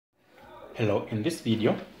Hello, in this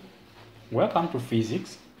video, welcome to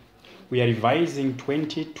physics. We are revising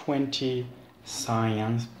 2020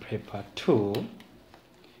 science paper 2,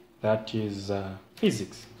 that is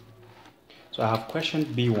physics. So I have question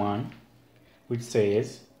B1, which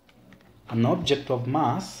says an object of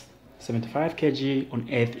mass 75 kg on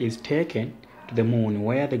Earth is taken to the moon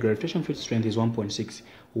where the gravitational field strength is 1.6.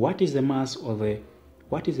 What is the mass of the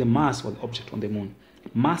object on the moon?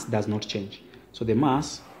 Mass does not change, so the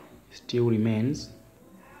mass still remains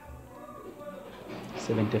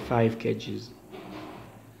 75 kgs.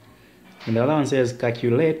 And the other one says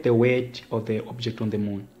calculate the weight of the object on the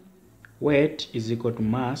moon. Weight is equal to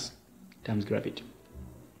mass times gravity.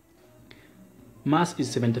 Mass is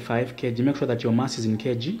 75 kg. Make sure that your mass is in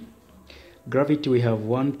kg. Gravity, we have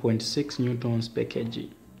 1.6 newtons per kg.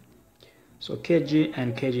 So kg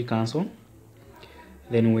and kg cancel.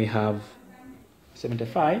 Then we have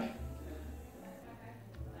 75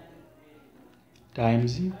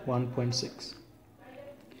 times 1.6.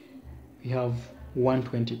 We have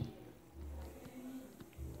 120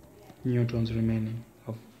 newtons remaining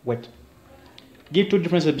of weight. Give two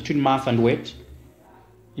differences between mass and weight.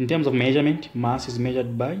 In terms of measurement, mass is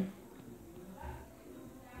measured by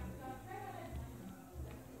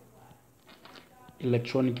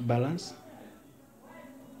electronic balance,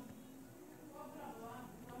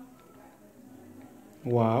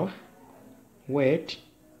 while weight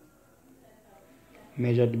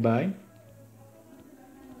measured by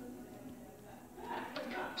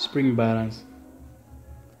spring balance.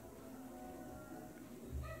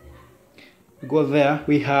 Go there,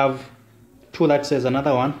 we have two that says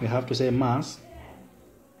another one. We have to say mass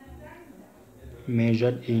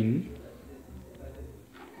measured in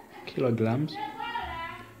kilograms.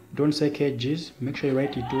 Don't say kgs, make sure you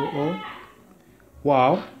write it all.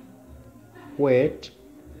 Wow, weight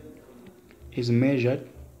is measured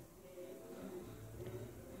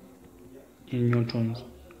in newtons.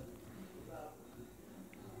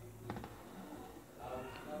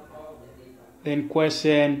 Then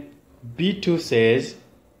question B2 says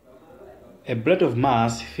a blade of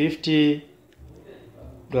mass 50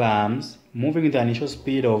 grams moving with the initial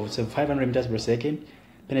speed of 500 meters per second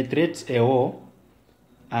penetrates a hole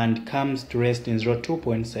and comes to rest in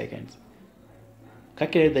 0.2 seconds.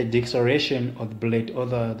 Calculate the deceleration of the blade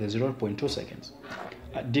over the 0.2 seconds.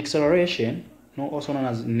 Deceleration, also known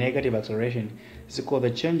as negative acceleration, is equal to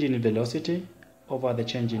the change in velocity over the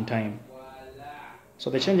change in time. So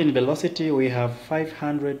the change in velocity, we have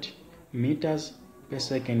 500 meters per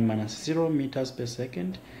second minus 0 meters per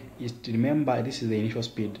second. Remember, this is the initial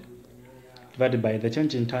speed, divided by the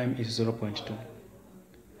change in time is 0.2.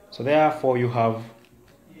 So therefore you have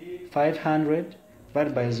 500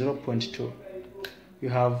 divided by 0.2. You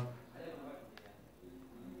have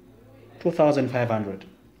 2,500.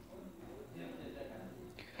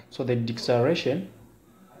 So the deceleration,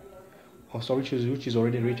 which is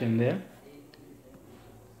already written there,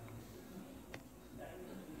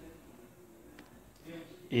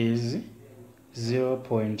 is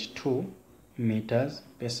 0.2 meters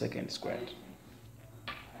per second squared.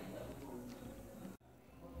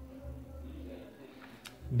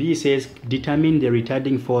 B says determine the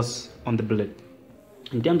retarding force on the blade.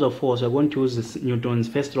 In terms of force, we're going to use Newton's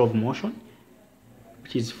first law of motion,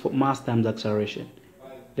 which is mass times acceleration.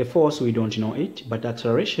 The force, we don't know it, but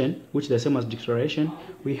acceleration, which is the same as deceleration,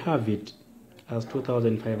 we have it as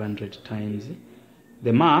 2,500 times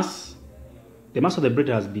the mass. The mass of the blade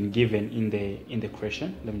has been given in the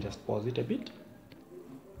question. Let me just pause it a bit.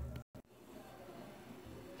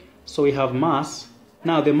 So we have mass.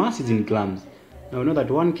 Now the mass is in grams. Now we know that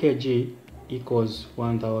 1 kg equals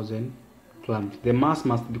 1,000 grams. The mass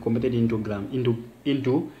must be converted into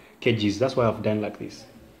kgs. That's why I've done like this.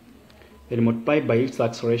 Then multiplied by its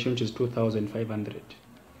acceleration, which is 2,500.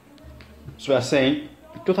 So we are saying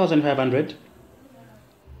 2,500.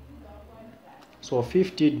 So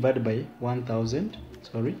 50 divided by 1,000.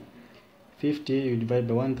 50 you divide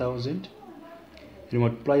by 1,000. You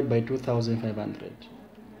multiply by 2,500.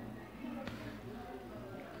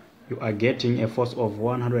 You are getting a force of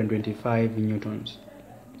 125 newtons.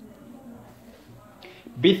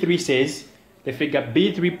 B3 says the figure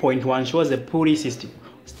B3.1 shows the pulley system.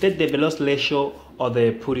 State the velocity ratio of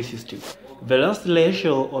the pulley system. Velocity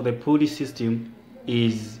ratio of the pulley system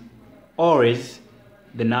is always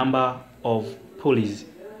the number of pulleys.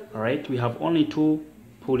 Alright, we have only 2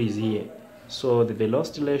 pulleys here, so the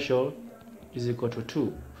velocity ratio is equal to 2.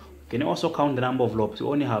 We can also count the number of loops. We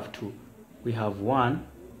only have 2. We have 1,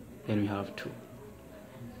 then we have 2.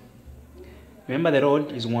 Remember, the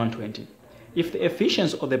rod is 120. If the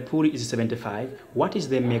efficiency of the pulley is 75, what is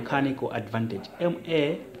the mechanical advantage?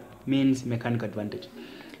 MA means mechanical advantage.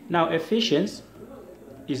 Now efficiency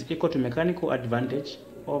is equal to mechanical advantage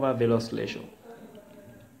over velocity ratio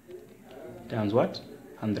times what?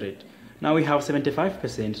 100. Now we have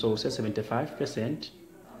 75%, so we'll say 75%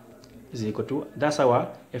 is equal to, that's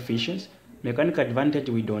our efficiency. Mechanical advantage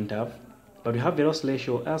we don't have, but we have velocity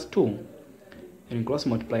ratio as 2. And cross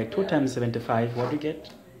multiply 2 times 75, what do you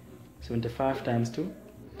get? 75 times 2,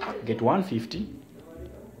 get 150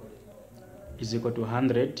 is equal to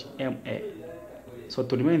 100 MA. So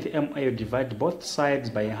to remain the MA, you divide both sides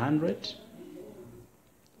by 100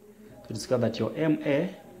 to discover that your MA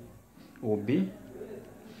will be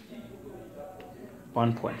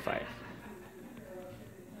 1.5.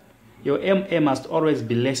 Your MA must always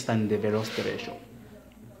be less than the velocity ratio.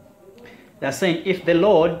 They're saying if the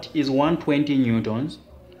load is 120 newtons,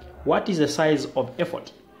 what is the size of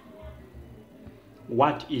effort?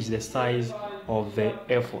 What is the size of the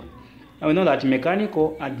effort? Now we know that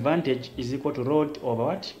mechanical advantage is equal to load over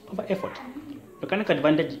what? Over effort. Mechanical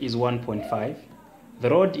advantage is 1.5. The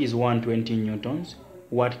load is 120 newtons.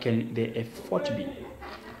 What can the effort be?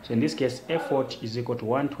 So in this case, effort is equal to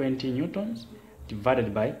 120 newtons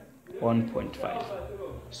divided by 1.5.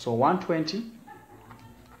 So 120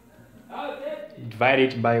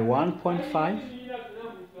 divided by 1.5,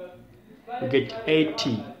 we get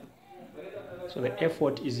 80. So the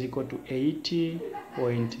effort is equal to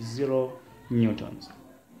 80.0 newtons.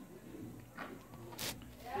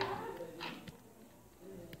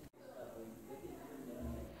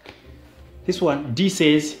 This one, D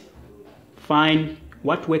says, find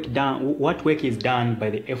what work is done by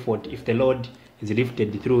the effort if the load is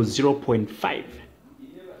lifted through 0.5.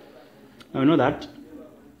 Now we know that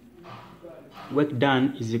work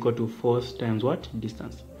done is equal to force times what?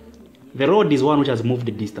 Distance. The load is one which has moved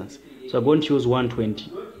the distance. So I'm going to use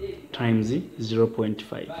 120 times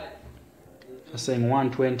 0.5. So saying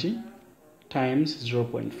 120 times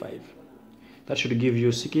 0.5. That should give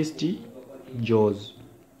you 60 joules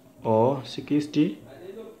or 60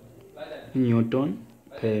 Newton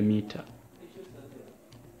per meter.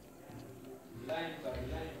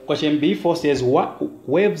 Question B4 says, what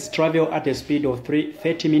waves travel at a speed of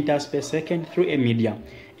 30 meters per second through a medium?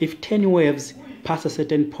 If 10 waves pass a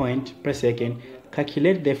certain point per second,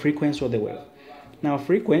 calculate the frequency of the wave. Now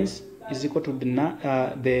frequency is equal to the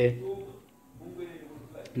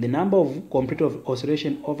number of complete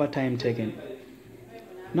oscillation over time taken.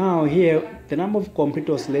 Now here, the number of complete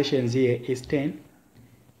oscillations here is 10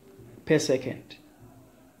 per second.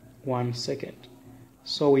 1 second.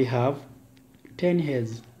 So we have 10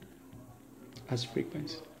 hertz as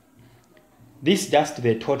frequency. This is just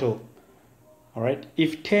the total. Alright,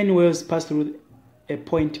 if 10 waves pass through a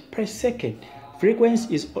point per second,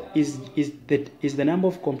 frequency is the number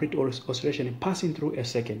of complete oscillation passing through a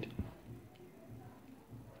second.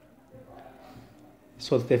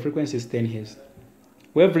 So the frequency is 10 hertz.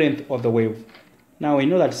 Wavelength of the wave. Now we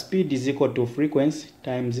know that speed is equal to frequency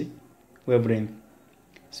times wavelength.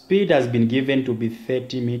 Speed has been given to be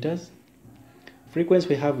 30 meters. Frequency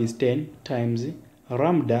we have is 10 times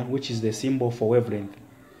lambda, which is the symbol for wavelength.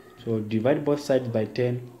 So divide both sides by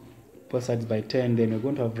 10, then we're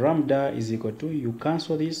going to have lambda is equal to, you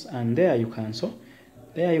cancel this and there you cancel,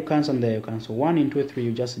 there you cancel and there you cancel. 1 into 3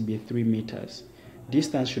 will just be 3 meters.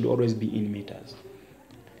 Distance should always be in meters.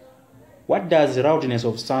 What does loudness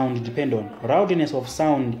of sound depend on? Loudness of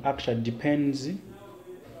sound actually depends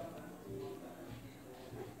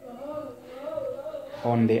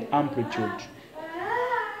on the amplitude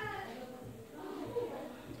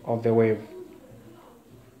of the wave.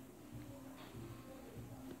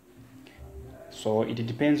 So it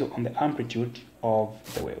depends on the amplitude of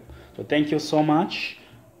the wave. So thank you so much.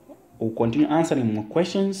 We'll continue answering more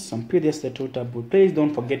questions, some previous tutorial, but please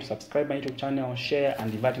don't forget to subscribe my YouTube channel, share,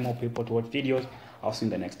 and invite more people to watch videos. I'll see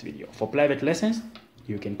you in the next video. For private lessons,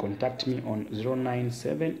 you can contact me on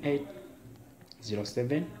 0978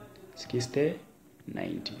 07 60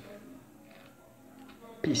 90.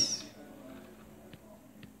 Peace.